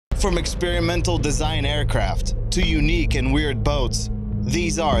From experimental design aircraft to unique and weird boats,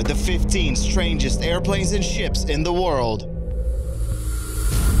 these are the 15 strangest airplanes and ships in the world.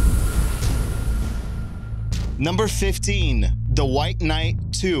 Number 15. The White Knight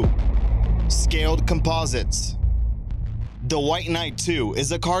II. Scaled Composites. The White Knight II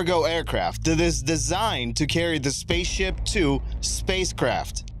is a cargo aircraft that is designed to carry the SpaceShipTwo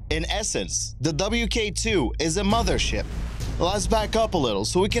spacecraft. In essence, the WK-2 is a mothership. Let's back up a little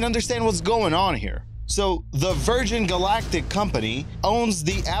so we can understand what's going on here. So, the Virgin Galactic company owns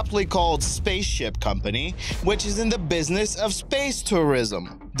the aptly called Spaceship company, which is in the business of space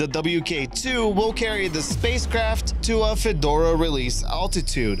tourism. The WK-2 will carry the spacecraft to a fedora release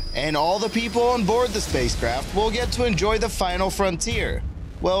altitude, and all the people on board the spacecraft will get to enjoy the final frontier.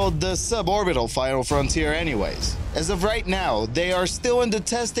 Well, the sub-orbital final frontier anyways. As of right now, they are still in the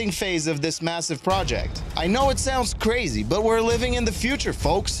testing phase of this massive project. I know it sounds crazy, but we're living in the future,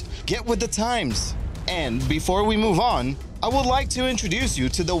 folks. Get with the times. And before we move on, I would like to introduce you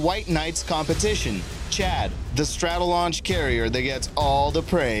to the White Knight's competition, Chad, the stratolaunch carrier that gets all the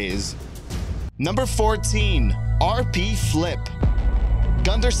praise. Number 14. RP Flip.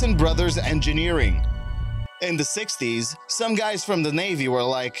 Gunderson Brothers Engineering. In the 60s, some guys from the Navy were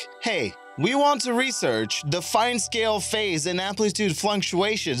like, hey, we want to research the fine-scale phase and amplitude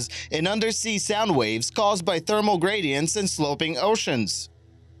fluctuations in undersea sound waves caused by thermal gradients and sloping oceans.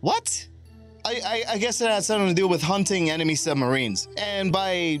 What? I guess it had something to do with hunting enemy submarines. And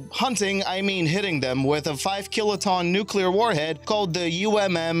by hunting, I mean hitting them with a 5-kiloton nuclear warhead called the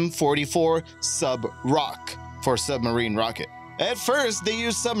UMM-44 Sub-Rock for submarine rocket. At first, they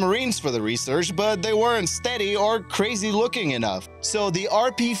used submarines for the research, but they weren't steady or crazy looking enough. So the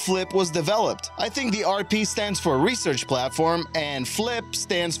RP Flip was developed. I think the RP stands for Research Platform and Flip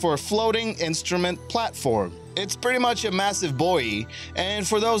stands for Floating Instrument Platform. It's pretty much a massive buoy, and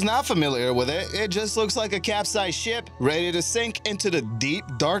for those not familiar with it, it just looks like a capsized ship ready to sink into the deep,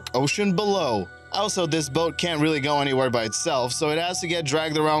 dark ocean below. Also, this boat can't really go anywhere by itself, so it has to get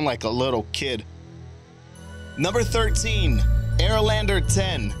dragged around like a little kid. Number 13. Airlander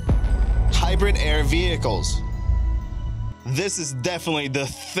 10. Hybrid Air Vehicles. This is definitely the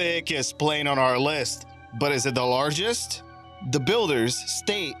thickest plane on our list, but is it the largest? The builders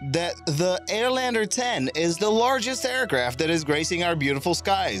state that the Airlander 10 is the largest aircraft that is gracing our beautiful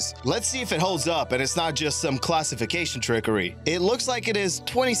skies. Let's see if it holds up and it's not just some classification trickery. It looks like it is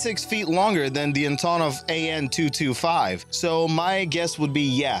 26 feet longer than the Antonov AN-225, so my guess would be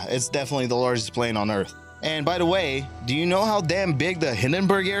yeah, it's definitely the largest plane on Earth. And by the way, do you know how damn big the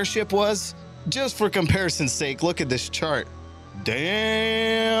Hindenburg airship was? Just for comparison's sake, look at this chart.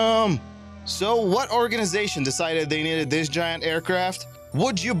 Damn! So what organization decided they needed this giant aircraft?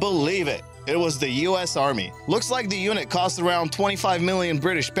 Would you believe it? It was the US Army. Looks like the unit cost around 25 million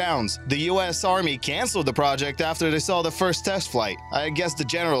British pounds. The US Army canceled the project after they saw the first test flight. I guess the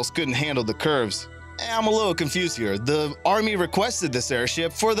generals couldn't handle the curves. I'm a little confused here. The Army requested this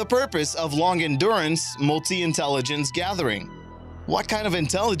airship for the purpose of long-endurance, multi-intelligence gathering. What kind of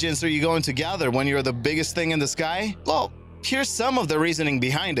intelligence are you going to gather when you're the biggest thing in the sky? Well, here's some of the reasoning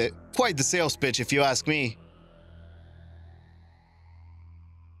behind it. Quite the sales pitch if you ask me.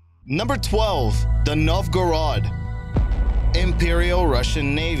 Number 12. The Novgorod. Imperial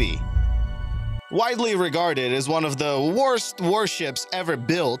Russian Navy. Widely regarded as one of the worst warships ever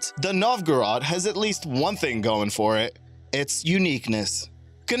built, the Novgorod has at least one thing going for it: its uniqueness.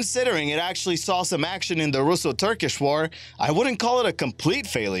 Considering it actually saw some action in the Russo-Turkish War, I wouldn't call it a complete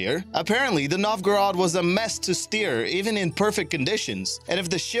failure. Apparently, the Novgorod was a mess to steer, even in perfect conditions, and if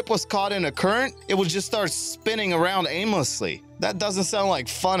the ship was caught in a current, it would just start spinning around aimlessly. That doesn't sound like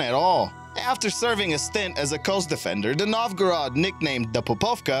fun at all. After serving a stint as a coast defender, the Novgorod, nicknamed the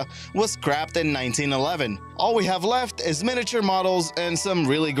Popovka, was scrapped in 1911. All we have left is miniature models and some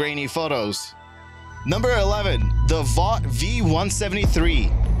really grainy photos. Number 11. The Vought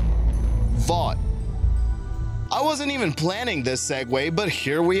V-173. Vought. I wasn't even planning this segue, but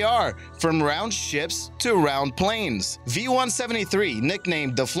here we are. From round ships to round planes. V-173,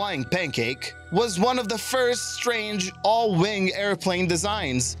 nicknamed the Flying Pancake, was one of the first strange all-wing airplane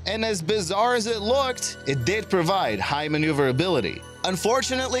designs, and as bizarre as it looked, it did provide high maneuverability.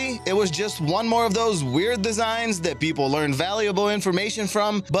 Unfortunately, it was just one more of those weird designs that people learned valuable information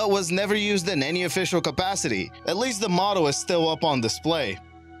from, but was never used in any official capacity. At least the motto is still up on display.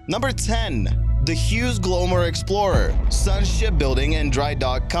 Number 10. The Hughes Glomar Explorer, Sun Shipbuilding and Dry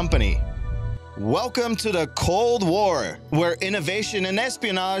Dock Company. Welcome to the Cold War, where innovation and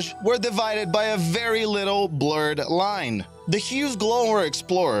espionage were divided by a very little blurred line. The Hughes Global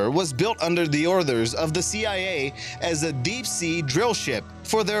Explorer was built under the orders of the CIA as a deep-sea drill ship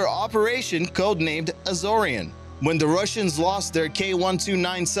for their operation codenamed Azorian. When the Russians lost their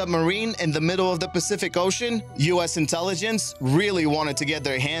K-129 submarine in the middle of the Pacific Ocean, US intelligence really wanted to get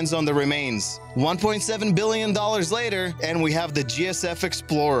their hands on the remains. $1.7 billion later, and we have the GSF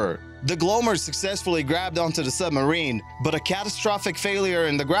Explorer. The Glomar successfully grabbed onto the submarine, but a catastrophic failure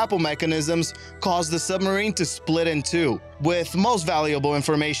in the grapple mechanisms caused the submarine to split in two, with most valuable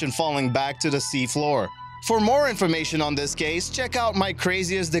information falling back to the sea floor. For more information on this case, check out my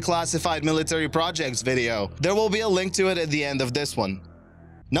craziest declassified military projects video. There will be a link to it at the end of this one.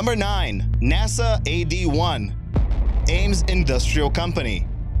 Number 9. NASA AD-1, Ames Industrial Company.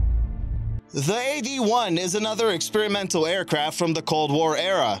 The AD-1 is another experimental aircraft from the Cold War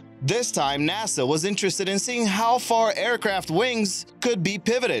era. This time, NASA was interested in seeing how far aircraft wings could be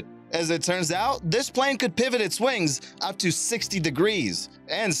pivoted. As it turns out, this plane could pivot its wings up to 60 degrees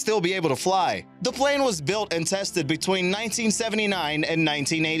and still be able to fly. The plane was built and tested between 1979 and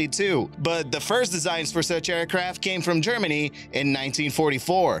 1982, but the first designs for such aircraft came from Germany in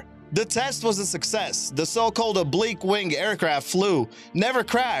 1944. The test was a success. The so-called oblique-wing aircraft flew, never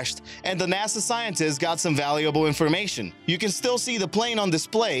crashed, and the NASA scientists got some valuable information. You can still see the plane on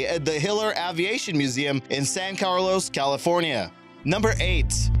display at the Hiller Aviation Museum in San Carlos, California. Number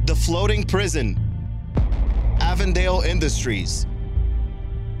 8. The Floating Prison, Avondale Industries.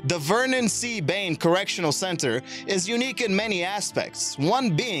 The Vernon C. Bain Correctional Center is unique in many aspects,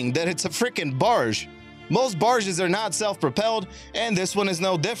 one being that it's a frickin' barge. Most barges are not self-propelled, and this one is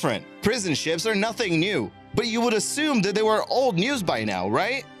no different. Prison ships are nothing new, but you would assume that they were old news by now,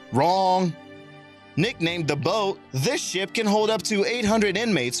 right? Wrong. Nicknamed the Boat, this ship can hold up to 800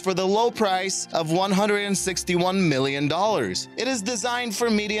 inmates for the low price of $161 million. It is designed for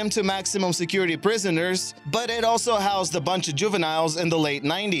medium to maximum security prisoners, but it also housed a bunch of juveniles in the late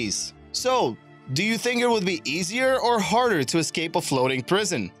 90s. So, do you think it would be easier or harder to escape a floating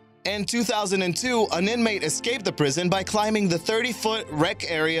prison? In 2002, an inmate escaped the prison by climbing the 30-foot rec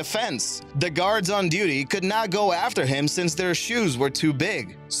area fence. The guards on duty could not go after him since their shoes were too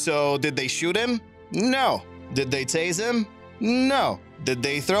big. So, did they shoot him? No. Did they tase him? No. Did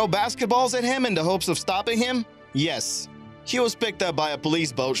they throw basketballs at him in the hopes of stopping him? Yes. He was picked up by a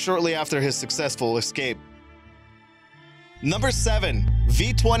police boat shortly after his successful escape. Number 7.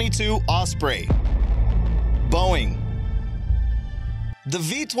 V-22 Osprey, Boeing. The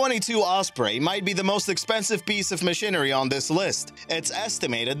V-22 Osprey might be the most expensive piece of machinery on this list. It's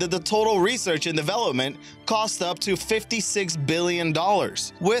estimated that the total research and development cost up to $56 billion,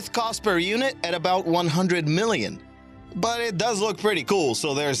 with cost per unit at about $100 million. But it does look pretty cool,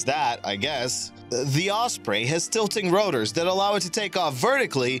 so there's that, I guess. The Osprey has tilting rotors that allow it to take off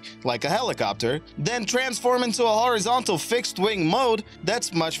vertically, like a helicopter, then transform into a horizontal fixed-wing mode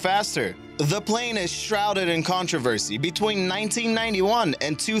that's much faster. The plane is shrouded in controversy. Between 1991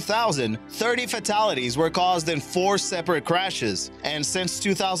 and 2000, 30 fatalities were caused in 4 separate crashes, and since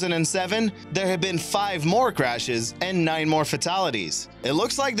 2007, there have been 5 more crashes and 9 more fatalities. It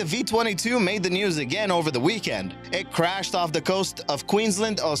looks like the V-22 made the news again over the weekend. It crashed off the coast of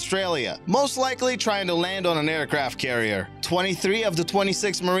Queensland, Australia, most likely trying to land on an aircraft carrier. 23 of the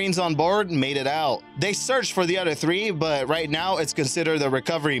 26 Marines on board made it out. They searched for the other 3, but right now it's considered a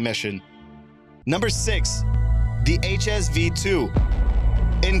recovery mission. Number 6. The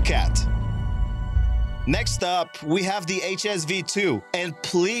HSV-2, INCAT. Next up, we have the HSV-2, and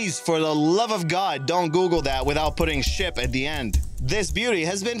please, for the love of God, don't Google that without putting ship at the end. This beauty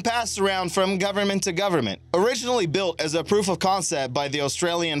has been passed around from government to government. Originally built as a proof of concept by the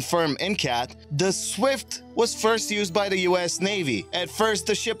Australian firm INCAT, the Swift was first used by the US Navy. At first,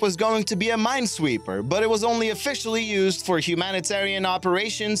 the ship was going to be a minesweeper, but it was only officially used for humanitarian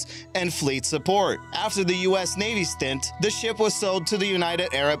operations and fleet support. After the US Navy stint, the ship was sold to the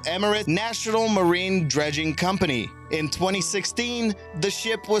United Arab Emirates National Marine Dredging Company. In 2016, the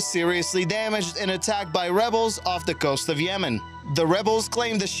ship was seriously damaged and attacked by rebels off the coast of Yemen. The rebels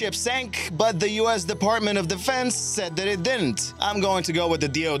claimed the ship sank, but the US Department of Defense said that it didn't. I'm going to go with the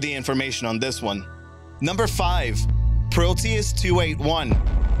DoD information on this one. Number 5. Proteus 281,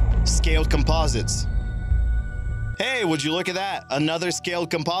 Scaled Composites. Hey, would you look at that? Another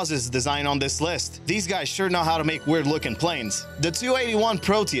scaled composites design on this list. These guys sure know how to make weird looking planes. The 281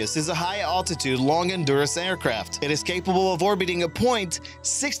 Proteus is a high altitude, long endurance aircraft. It is capable of orbiting a point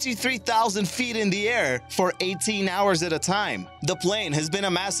 63,000 feet in the air for 18 hours at a time. The plane has been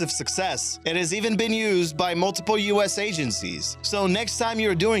a massive success. It has even been used by multiple US agencies. So next time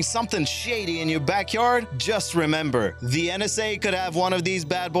you're doing something shady in your backyard, just remember, the NSA could have one of these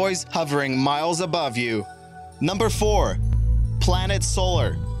bad boys hovering miles above you. Number 4. Planet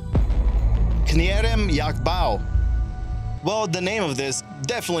Solar. Knierem Yakbao. Well, the name of this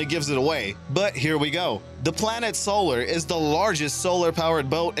definitely gives it away, but here we go. The Planet Solar is the largest solar-powered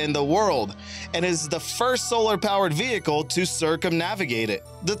boat in the world and is the first solar-powered vehicle to circumnavigate it.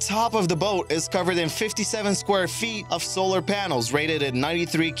 The top of the boat is covered in 57 square feet of solar panels rated at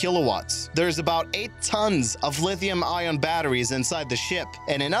 93 kilowatts. There's about 8 tons of lithium-ion batteries inside the ship,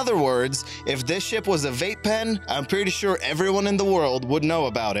 and in other words, if this ship was a vape pen, I'm pretty sure everyone in the world would know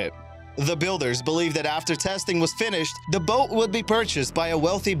about it. The builders believe that after testing was finished, the boat would be purchased by a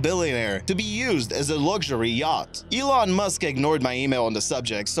wealthy billionaire to be used as a luxury yacht. Elon Musk ignored my email on the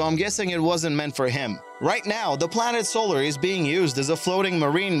subject, so I'm guessing it wasn't meant for him. Right now, the Planet Solar is being used as a floating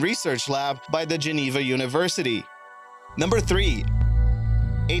marine research lab by the Geneva University. Number 3.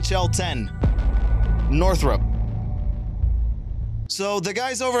 HL-10 Northrop. So the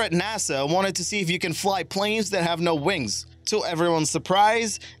guys over at NASA wanted to see if you can fly planes that have no wings. To everyone's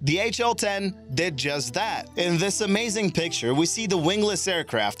surprise, the HL-10 did just that. In this amazing picture, we see the wingless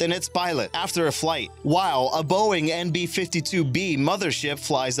aircraft and its pilot after a flight, while a Boeing NB-52B mothership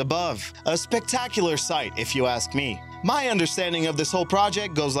flies above. A spectacular sight, if you ask me. My understanding of this whole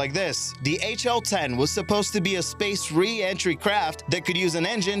project goes like this. The HL-10 was supposed to be a space re-entry craft that could use an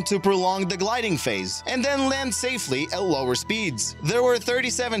engine to prolong the gliding phase and then land safely at lower speeds. There were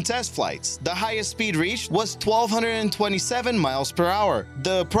 37 test flights. The highest speed reached was 1,227 miles per hour.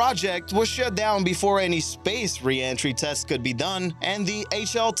 The project was shut down before any space re-entry tests could be done, and the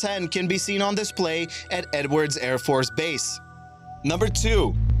HL-10 can be seen on display at Edwards Air Force Base. Number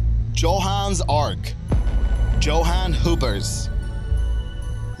 2. Johan's Ark. Johann Huber's.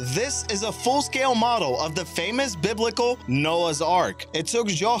 This is a full-scale model of the famous biblical Noah's Ark. It took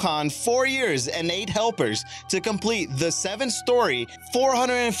Johann 4 years and 8 helpers to complete the 7-story,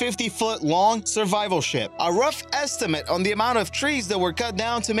 450-foot-long survival ship. A rough estimate on the amount of trees that were cut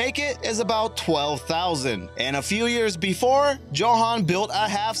down to make it is about 12,000. And a few years before, Johann built a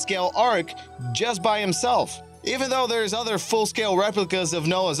half-scale Ark just by himself. Even though there's other full-scale replicas of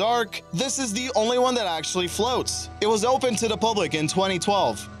Noah's Ark, this is the only one that actually floats. It was open to the public in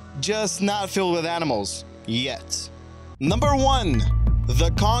 2012, just not filled with animals yet. Number 1.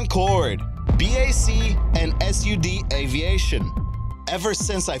 The Concorde, BAC and SUD Aviation. Ever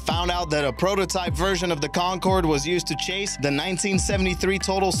since I found out that a prototype version of the Concorde was used to chase the 1973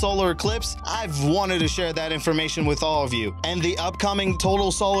 total solar eclipse, I've wanted to share that information with all of you. And the upcoming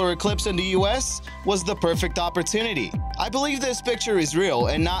total solar eclipse in the US was the perfect opportunity. I believe this picture is real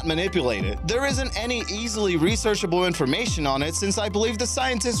and not manipulated. There isn't any easily researchable information on it since I believe the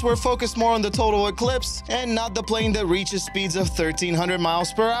scientists were focused more on the total eclipse and not the plane that reaches speeds of 1,300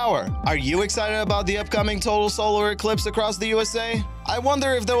 miles per hour. Are you excited about the upcoming total solar eclipse across the USA? I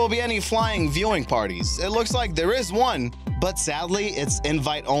wonder if there will be any flying viewing parties. It looks like there is one, but sadly, it's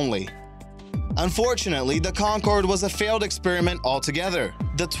invite only. Unfortunately, the Concorde was a failed experiment altogether.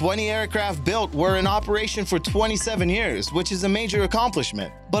 The 20 aircraft built were in operation for 27 years, which is a major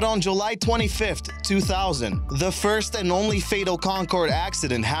accomplishment. But on July 25, 2000, the first and only fatal Concorde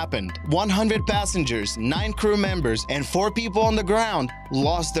accident happened. 100 passengers, 9 crew members, and 4 people on the ground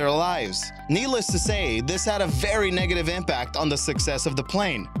lost their lives. Needless to say, this had a very negative impact on the success of the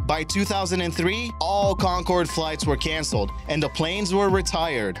plane. By 2003, all Concorde flights were canceled, and the planes were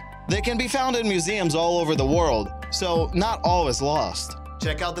retired. They can be found in museums all over the world, so not all is lost.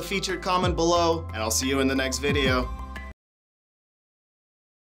 Check out the featured comment below, and I'll see you in the next video.